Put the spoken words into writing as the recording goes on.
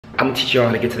I'm gonna teach you all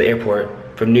how to get to the airport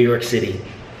from New York City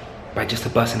by just a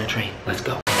bus and a train. Let's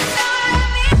go.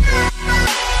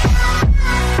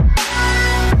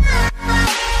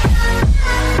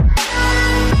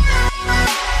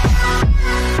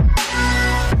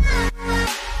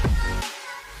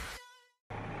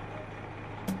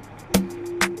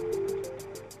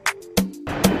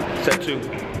 Step 2,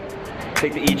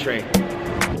 take the E train,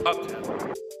 uptown.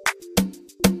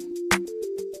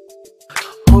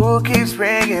 Who keeps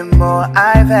bringing more?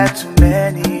 I've had too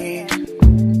many.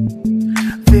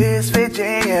 This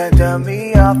Virginia done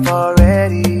me up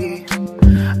already.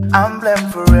 I'm blessed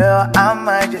for real, I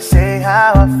might just say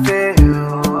how I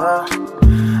feel.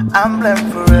 I'm blessed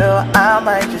for real, I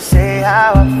might just say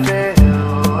how I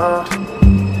feel.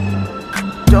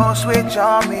 Don't switch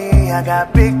on me, I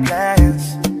got big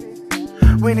plans.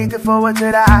 We need to forward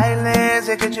to the islands,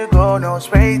 and get you go, no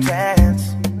spray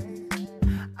tents.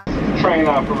 Train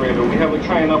operator. We have a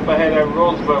train up ahead at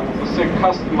Roosevelt with a sick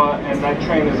customer, and that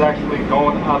train is actually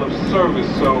going out of service,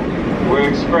 so we're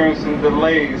experiencing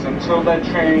delays. Until that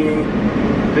train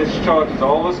discharges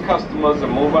all its customers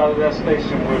and move out of that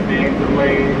station, we're being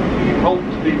delayed. We hope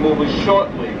to be moving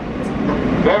shortly.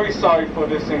 Very sorry for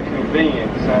this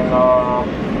inconvenience,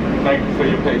 and thank you for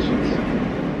your patience.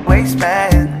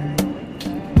 Wasteman,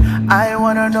 I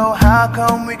wanna know how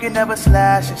come we can never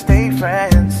slash and stay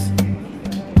friends.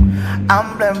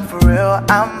 I'm blessed for real,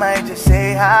 I might just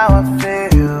say how I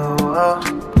feel.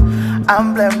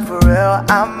 I'm blessed for real,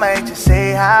 I might just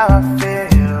say how I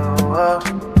feel.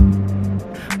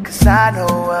 Cause I know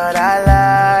what I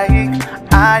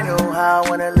like, I know how I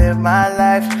wanna live my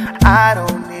life. I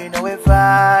don't need no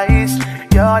advice,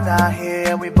 you're not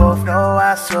here, we both know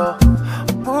I so.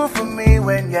 Move for me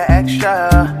when you're extra,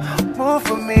 move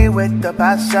for me with the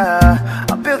pasta.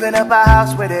 I'm building up a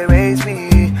house where they raise me.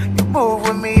 You move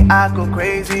with me, I go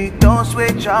crazy. Don't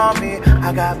switch on me,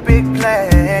 I got big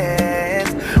plans.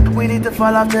 We need to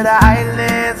fall off to the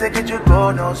islands and get you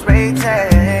go, no spray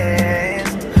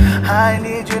tents. I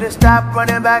need you to stop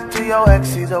running back to your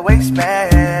ex, he's a waste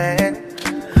man.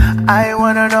 I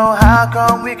wanna know how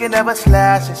come we can never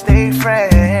slash and stay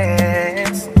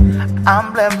friends.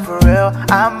 I'm blessed for real,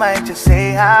 I might just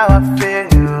say how I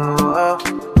feel.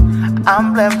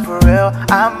 I'm blessed for real,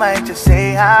 I might just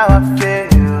say how I feel.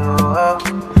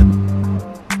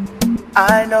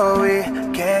 I know we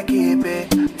can't keep it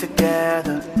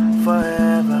together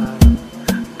forever,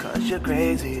 cause you're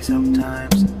crazy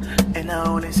sometimes, and I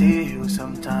only see you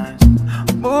sometimes.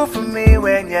 Move for me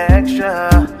when you're extra,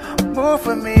 move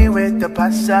for me with the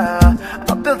pasta.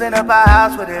 I'm building up a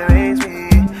house where they raise me.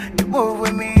 You move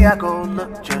with me, I go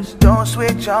look, just don't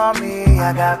switch on me.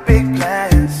 I got big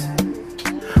plans.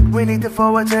 We need to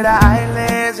forward to the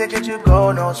islands and get you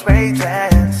go, no spray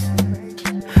tents.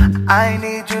 I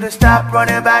need you to stop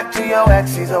running back to your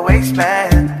ex, he's a waste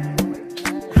man.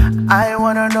 I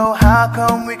wanna know how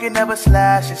come we can never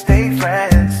slash and stay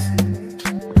friends.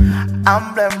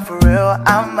 I'm blessed for real,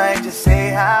 I might just say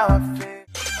how I feel.